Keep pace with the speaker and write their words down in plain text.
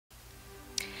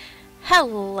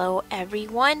Hello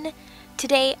everyone!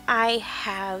 Today I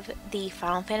have the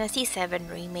Final Fantasy VII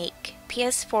Remake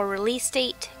PS4 release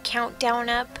date countdown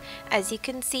up. As you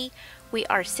can see, we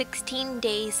are 16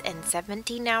 days and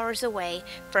 17 hours away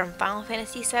from Final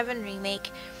Fantasy VII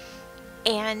Remake.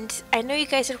 And I know you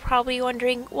guys are probably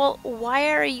wondering, well, why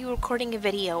are you recording a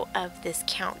video of this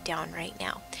countdown right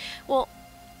now? Well,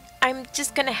 I'm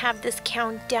just gonna have this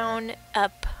countdown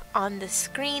up on the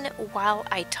screen while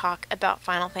I talk about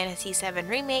Final Fantasy VII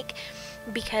Remake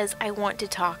because I want to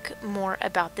talk more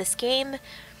about this game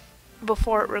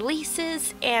before it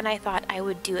releases, and I thought I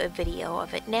would do a video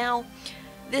of it now.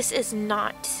 This is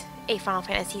not a Final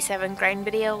Fantasy VII grind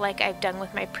video like I've done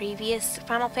with my previous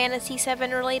Final Fantasy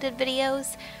VII related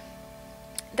videos.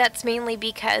 That's mainly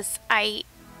because I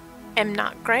am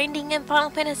not grinding in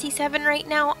Final Fantasy VII right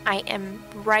now. I am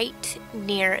right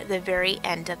near the very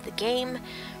end of the game.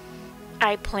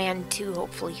 I plan to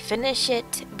hopefully finish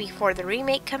it before the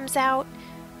remake comes out,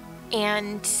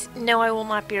 and no, I will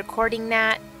not be recording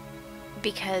that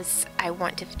because I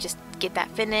want to just get that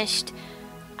finished.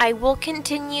 I will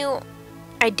continue.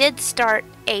 I did start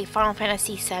a Final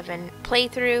Fantasy VII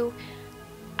playthrough.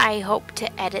 I hope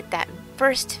to edit that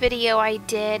first video I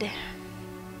did,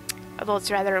 although it's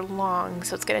rather long,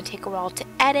 so it's going to take a while to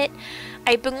edit.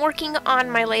 I've been working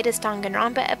on my latest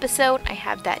Danganronpa episode. I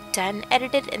have that done,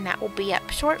 edited, and that will be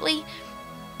up shortly.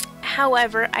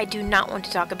 However, I do not want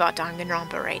to talk about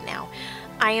Danganronpa right now.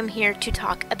 I am here to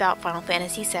talk about Final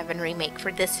Fantasy VII Remake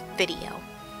for this video.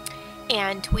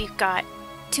 And we've got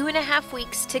 2.5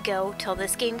 weeks to go till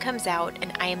this game comes out,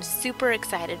 and I am super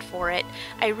excited for it.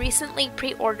 I recently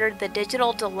pre-ordered the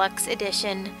Digital Deluxe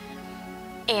Edition,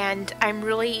 and I'm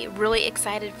really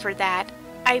excited for that.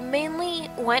 I mainly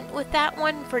went with that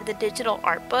one for the digital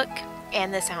art book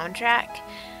and the soundtrack.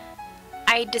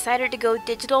 I decided to go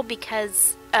digital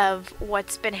because of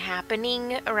what's been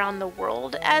happening around the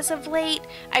world as of late.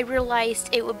 I realized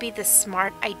it would be the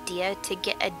smart idea to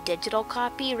get a digital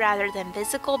copy rather than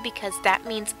physical, because that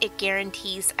means it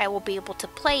guarantees I will be able to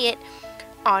play it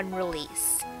on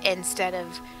release instead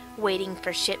of waiting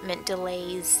for shipment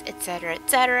delays, etc.,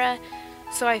 etc.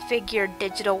 So I figured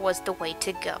digital was the way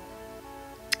to go.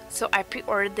 So I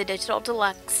pre-ordered the Digital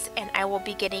Deluxe, and I will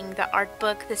be getting the art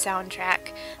book, the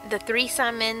soundtrack, the 3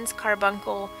 summons,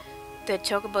 Carbuncle, the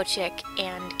Chocobo Chick,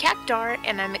 and Cactuar,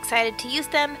 and I'm excited to use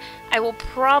them. I will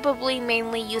probably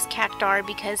mainly use Cactuar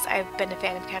because I've been a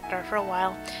fan of Cactuar for a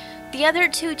while. The other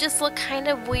 2 just look kind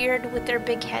of weird with their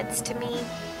big heads to me,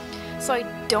 so I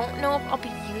don't know if I'll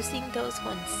be using those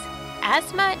ones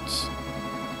as much.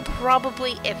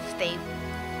 Probably if they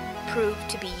prove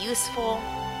to be useful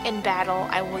in battle,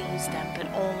 I will use them, but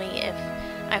only if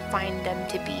I find them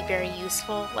to be very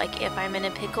useful, like if I'm in a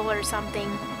pickle or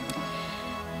something.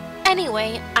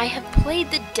 Anyway, I have played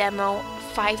the demo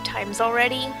 5 times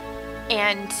already,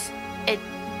 and it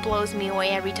blows me away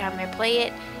every time I play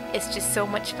it. It's just so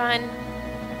much fun.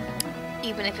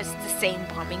 Even if it's the same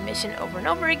bombing mission over and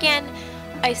over again,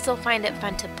 I still find it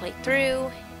fun to play through,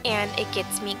 and it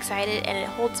gets me excited, and it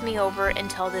holds me over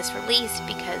until this release,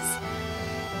 because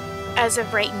as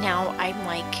of right now, I'm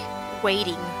like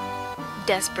waiting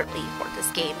desperately for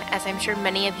this game, as I'm sure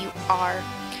many of you are.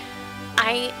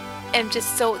 I am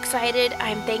just so excited.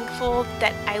 I'm thankful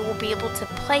that I will be able to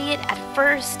play it. At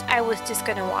first, I was just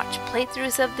going to watch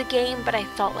playthroughs of the game, but I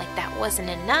felt like that wasn't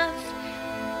enough.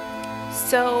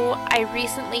 So I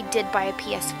recently did buy a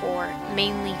PS4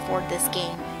 mainly for this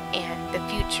game and the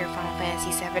future Final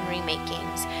Fantasy VII Remake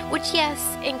games, which,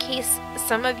 yes, in case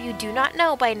some of you do not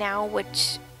know by now,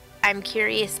 which I'm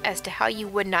curious as to how you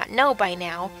would not know by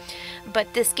now,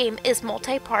 but this game is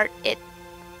multi-part. It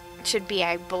should be,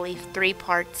 I believe, 3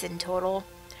 parts in total.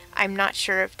 I'm not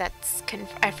sure if that's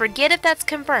I forget if that's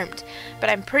confirmed, but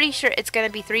I'm pretty sure it's going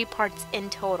to be 3 parts in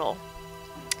total.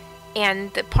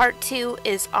 And the part 2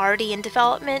 is already in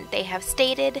development, they have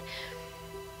stated,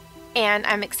 and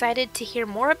I'm excited to hear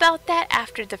more about that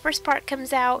after the first part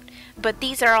comes out. But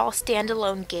these are all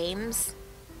standalone games,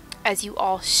 as you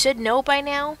all should know by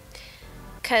now,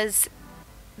 because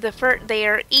they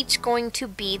are each going to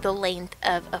be the length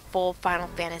of a full Final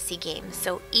Fantasy game.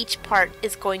 So each part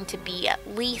is going to be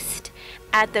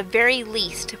at the very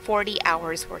least, 40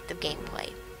 hours worth of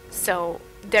gameplay. So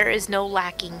there is no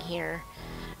lacking here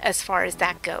as far as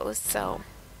that goes. So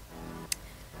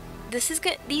this is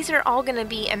good. These are all going to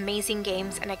be amazing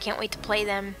games, and I can't wait to play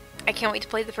them. I can't wait to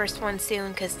play the first one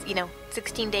soon, because, you know,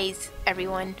 16 days,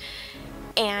 everyone.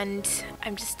 And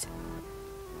I'm just,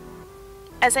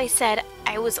 as I said,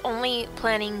 I was only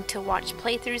planning to watch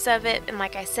playthroughs of it, and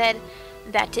like I said,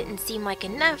 that didn't seem like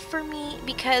enough for me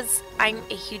because I'm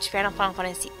a huge fan of Final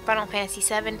Fantasy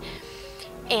VII.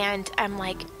 And I'm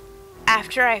like,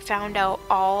 after I found out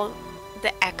all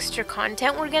the extra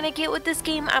content we're gonna get with this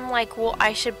game, I'm like, well,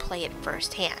 I should play it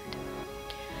firsthand.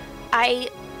 I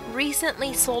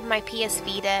recently sold my PS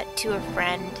Vita to a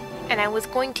friend, and I was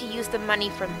going to use the money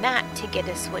from that to get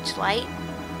a Switch Lite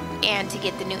and to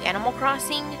get the new Animal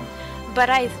Crossing, but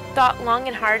I thought long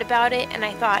and hard about it, and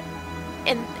I thought,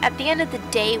 and at the end of the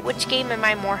day, which game am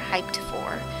I more hyped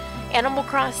for? Animal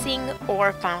Crossing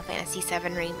or Final Fantasy VII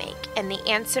Remake? And the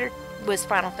answer was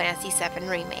Final Fantasy VII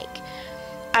Remake.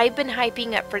 I've been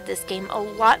hyping up for this game a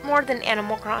lot more than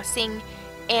Animal Crossing,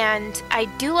 and I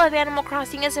do love Animal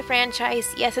Crossing as a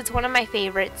franchise. Yes, it's one of my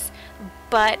favorites,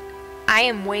 but I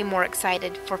am way more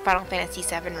excited for Final Fantasy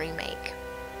VII Remake.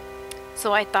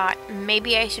 So I thought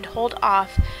maybe I should hold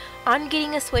off on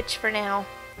getting a Switch for now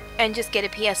and just get a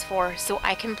PS4 so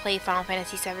I can play Final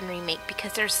Fantasy VII Remake,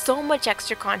 because there's so much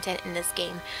extra content in this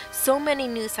game, so many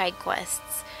new side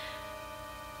quests.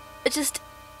 Just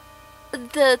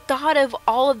the thought of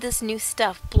all of this new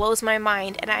stuff blows my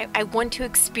mind, and I want to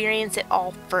experience it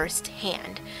all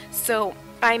firsthand. So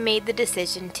I made the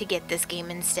decision to get this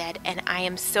game instead, and I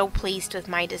am so pleased with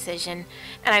my decision,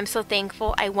 and I'm so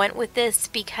thankful I went with this,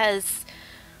 because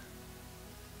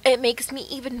it makes me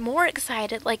even more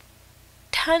excited, like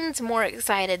tons more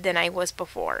excited than I was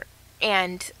before.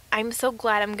 And I'm so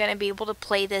glad I'm going to be able to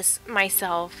play this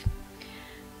myself.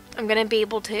 I'm going to be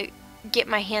able to get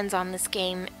my hands on this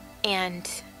game, and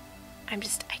I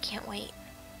can't wait.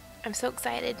 I'm so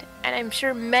excited, and I'm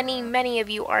sure many of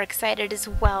you are excited as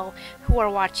well who are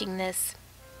watching this,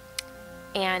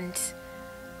 and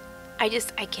I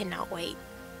cannot wait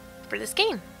for this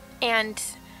game. And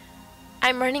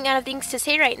I'm running out of things to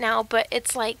say right now, but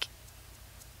it's like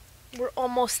we're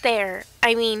almost there.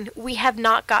 I mean, we have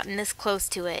not gotten this close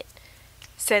to it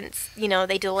since, you know,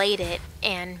 they delayed it,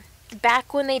 and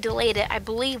back when they delayed it, I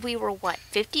believe we were, what,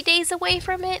 50 days away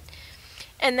from it?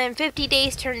 And then 50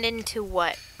 days turned into,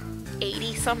 what,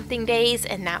 80-something days?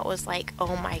 And that was like,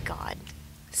 oh my god,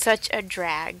 such a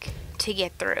drag to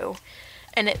get through.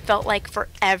 And it felt like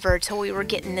forever till we were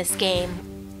getting this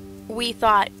game. We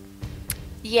thought,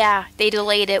 yeah, they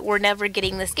delayed it, we're never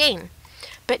getting this game.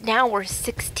 But now we're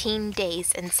 16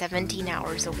 days and 17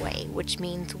 hours away, which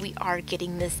means we are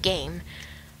getting this game.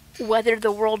 Whether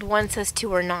the world wants us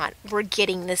to or not, we're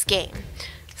getting this game.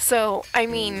 So, I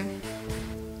mean,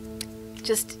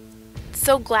 just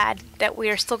so glad that we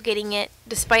are still getting it,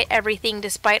 despite everything,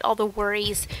 despite all the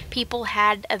worries people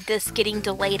had of this getting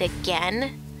delayed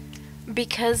again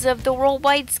because of the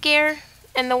worldwide scare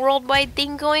and the worldwide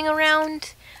thing going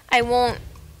around. I won't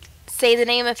say the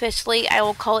name officially, I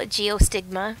will call it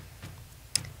geostigma.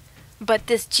 But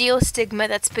this geostigma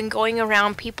that's been going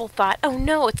around, people thought, oh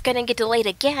no, it's gonna get delayed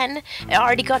again. It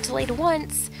already got delayed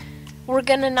once. We're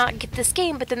gonna not get this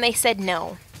game. But then they said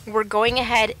no. We're going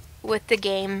ahead with the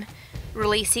game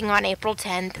releasing on April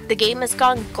 10th. The game has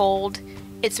gone gold.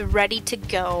 It's ready to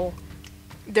go.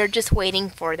 They're just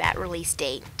waiting for that release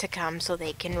date to come so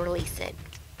they can release it.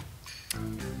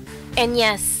 And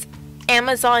yes,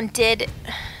 Amazon did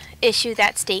issue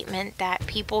that statement that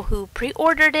people who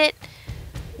pre-ordered it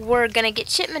were gonna get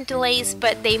shipment delays,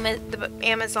 but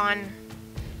Amazon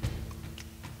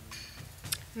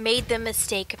made the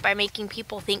mistake by making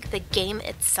people think the game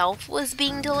itself was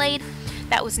being delayed.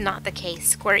 That was not the case.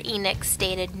 Square Enix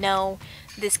stated, no,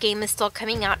 this game is still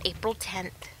coming out April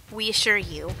 10th, we assure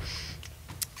you.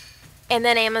 And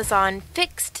then Amazon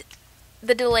fixed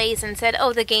the delays and said,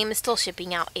 oh, the game is still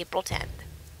shipping out April 10th.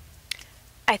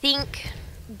 I think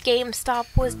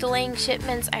GameStop was delaying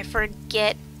shipments, I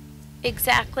forget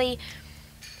exactly.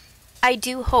 I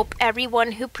do hope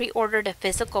everyone who pre-ordered a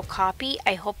physical copy,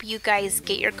 I hope you guys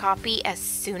get your copy as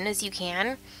soon as you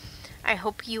can. I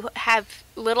hope you have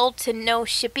little to no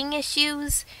shipping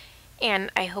issues, and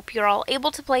I hope you're all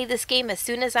able to play this game as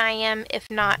soon as I am, if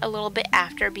not a little bit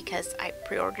after, because I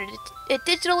pre-ordered it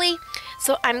digitally,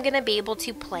 so I'm gonna be able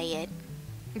to play it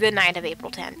the night of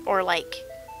April 10th, or like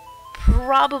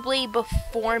probably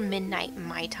before midnight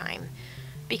my time,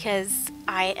 because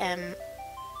I am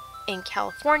in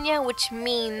California, which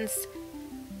means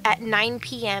at 9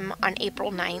 p.m. on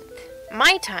April 9th,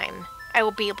 my time, I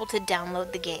will be able to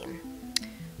download the game.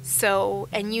 So,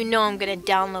 and you know I'm going to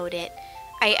download it.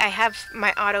 I have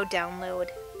my auto download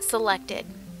selected,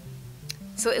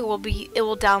 so it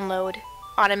will download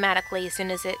automatically as soon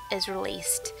as it is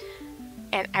released.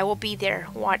 And I will be there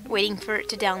waiting for it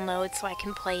to download so I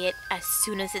can play it as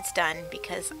soon as it's done,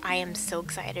 because I am so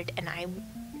excited and I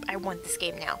want this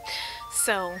game now.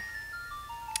 So,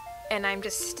 and I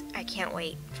can't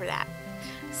wait for that.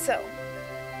 So,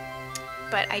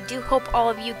 but I do hope all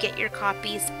of you get your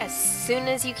copies as soon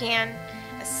as you can,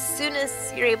 as soon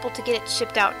as you're able to get it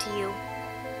shipped out to you.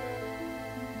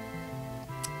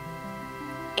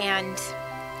 And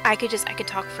I could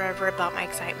talk forever about my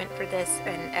excitement for this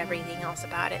and everything else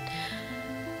about it.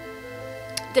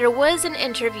 There was an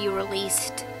interview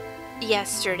released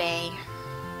yesterday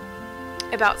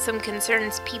about some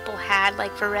concerns people had,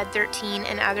 like for Red 13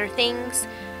 and other things.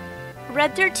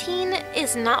 Red 13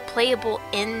 is not playable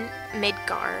in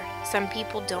Midgar. Some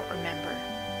people don't remember.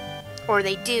 Or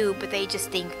they do, but they just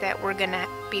think that we're gonna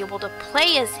be able to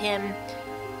play as him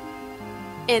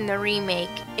in the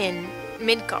remake in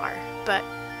Midgar. But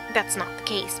that's not the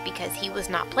case, because he was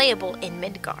not playable in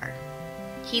Midgar.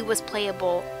 He was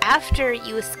playable after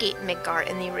you escape Midgar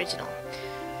in the original.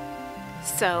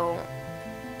 So,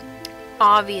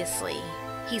 obviously,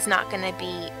 he's not going to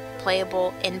be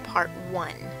playable in Part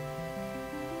 1.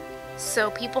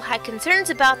 So people had concerns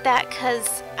about that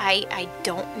because I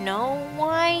don't know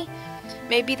why.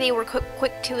 Maybe they were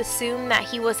quick to assume that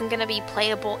he wasn't going to be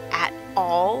playable at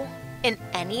all in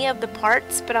any of the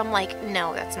parts, but I'm like,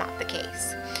 no, that's not the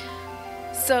case.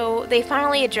 So they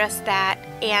finally addressed that,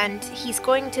 and he's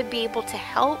going to be able to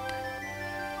help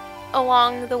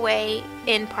along the way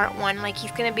in Part 1. Like,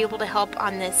 he's going to be able to help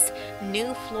on this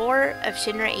new floor of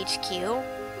Shinra HQ,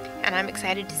 and I'm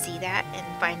excited to see that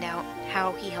and find out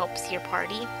how he helps your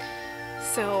party.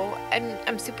 So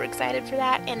I'm super excited for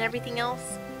that and everything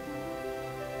else.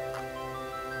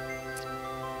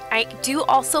 I do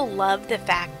also love the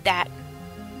fact that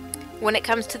when it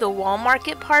comes to the wall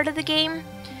market part of the game,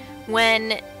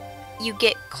 when you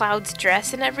get Cloud's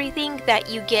dress and everything, that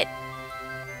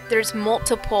there's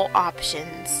multiple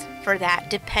options for that,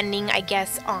 depending, I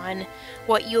guess, on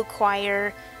what you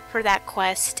acquire for that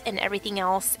quest and everything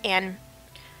else. And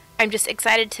I'm just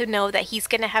excited to know that he's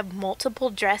gonna have multiple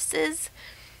dresses,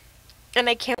 and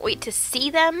I can't wait to see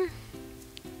them,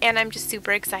 and I'm just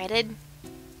super excited.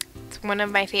 It's one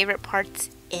of my favorite parts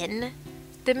in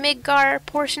the Midgar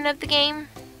portion of the game.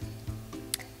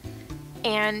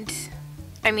 And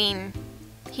I mean,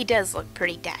 he does look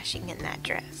pretty dashing in that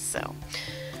dress, so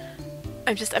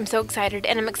I'm so excited,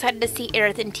 and I'm excited to see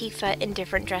Aerith and Tifa in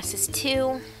different dresses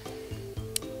too.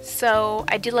 So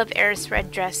I do love Aerith's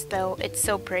red dress though, it's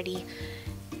so pretty,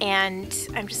 and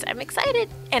I'm excited.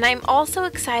 And I'm also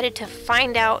excited to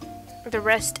find out the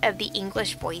rest of the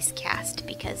English voice cast,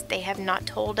 because they have not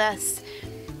told us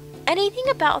anything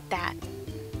about that,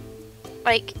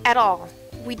 like, at all.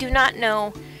 We do not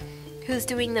know who's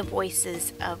doing the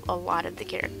voices of a lot of the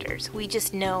characters. We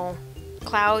just know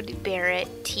Cloud,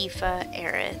 Barrett, Tifa,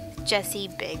 Aerith, Jessie,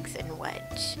 Biggs, and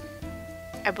Wedge.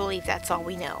 I believe that's all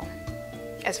we know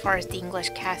as far as the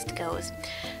English cast goes.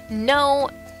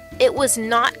 No, it was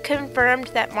not confirmed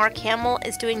that Mark Hamill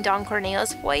is doing Don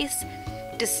Corneo's voice.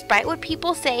 Despite what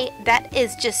people say, that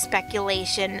is just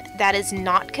speculation. That is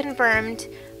not confirmed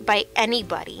by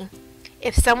anybody.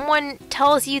 If someone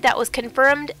tells you that was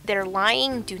confirmed, they're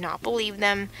lying. Do not believe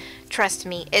them. Trust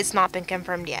me, it's not been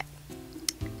confirmed yet.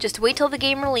 Just wait till the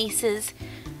game releases,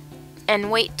 and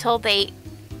wait till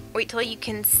you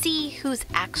can see who's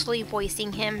actually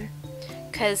voicing him.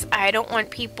 Because I don't want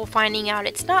people finding out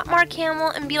it's not Mark Hamill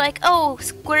and be like, oh,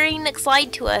 Square Enix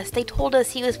lied to us. They told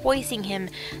us he was voicing him.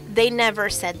 They never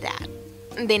said that.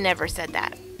 They never said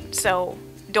that. So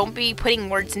don't be putting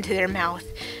words into their mouth.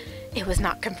 It was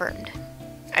not confirmed.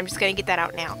 I'm just going to get that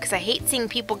out now, because I hate seeing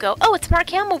people go, oh, it's Mark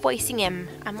Hamill voicing him.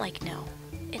 I'm like, no,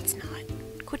 it's not.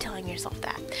 Quit telling yourself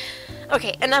that.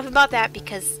 Okay, enough about that,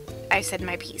 because I said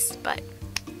my piece, but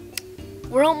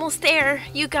we're almost there.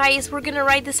 You guys, we're going to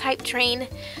ride this hype train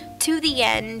to the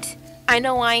end. I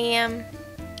know I am.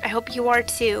 I hope you are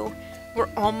too. We're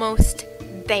almost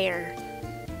there.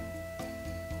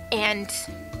 And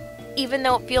even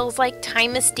though it feels like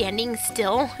time is standing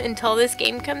still until this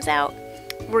game comes out,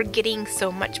 we're getting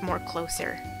so much more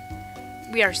closer.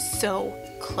 We are so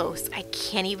close. I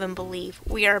can't even believe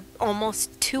we are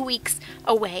almost 2 weeks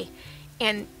away.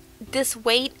 And this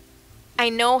wait, I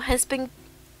know, has been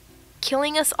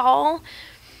killing us all.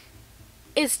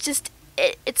 It's just,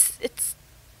 it's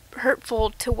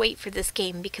hurtful to wait for this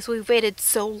game, because we've waited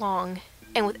so long.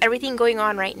 And with everything going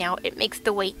on right now, it makes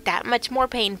the wait that much more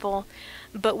painful.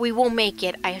 But we will make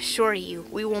it, I assure you.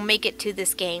 We will make it to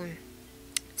this game.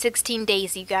 16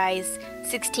 days, you guys.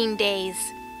 16 days.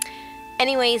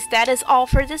 Anyways, that is all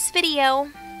for this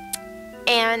video.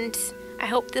 And I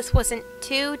hope this wasn't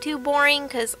too boring,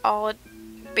 because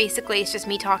basically it's just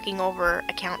me talking over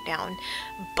a countdown.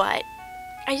 But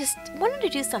I just wanted to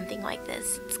do something like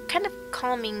this. It's kind of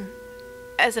calming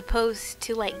as opposed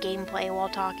to like gameplay while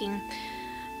talking.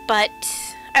 But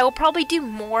I will probably do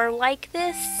more like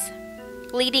this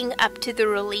leading up to the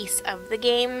release of the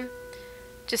game,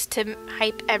 just to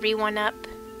hype everyone up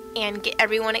and get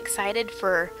everyone excited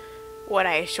for what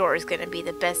I assure is going to be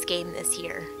the best game this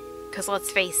year. Because let's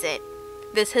face it,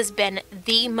 this has been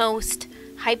the most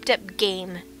hyped up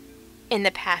game in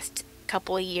the past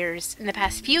couple of years, in the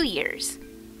past few years.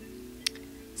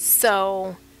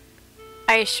 So,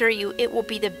 I assure you it will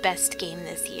be the best game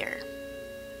this year.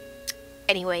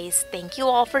 Anyways, thank you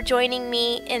all for joining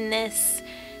me in this,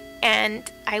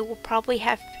 and I will probably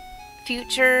have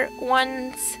future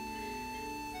ones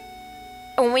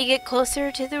when we get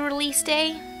closer to the release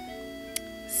day.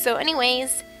 So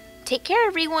anyways, take care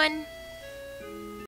everyone.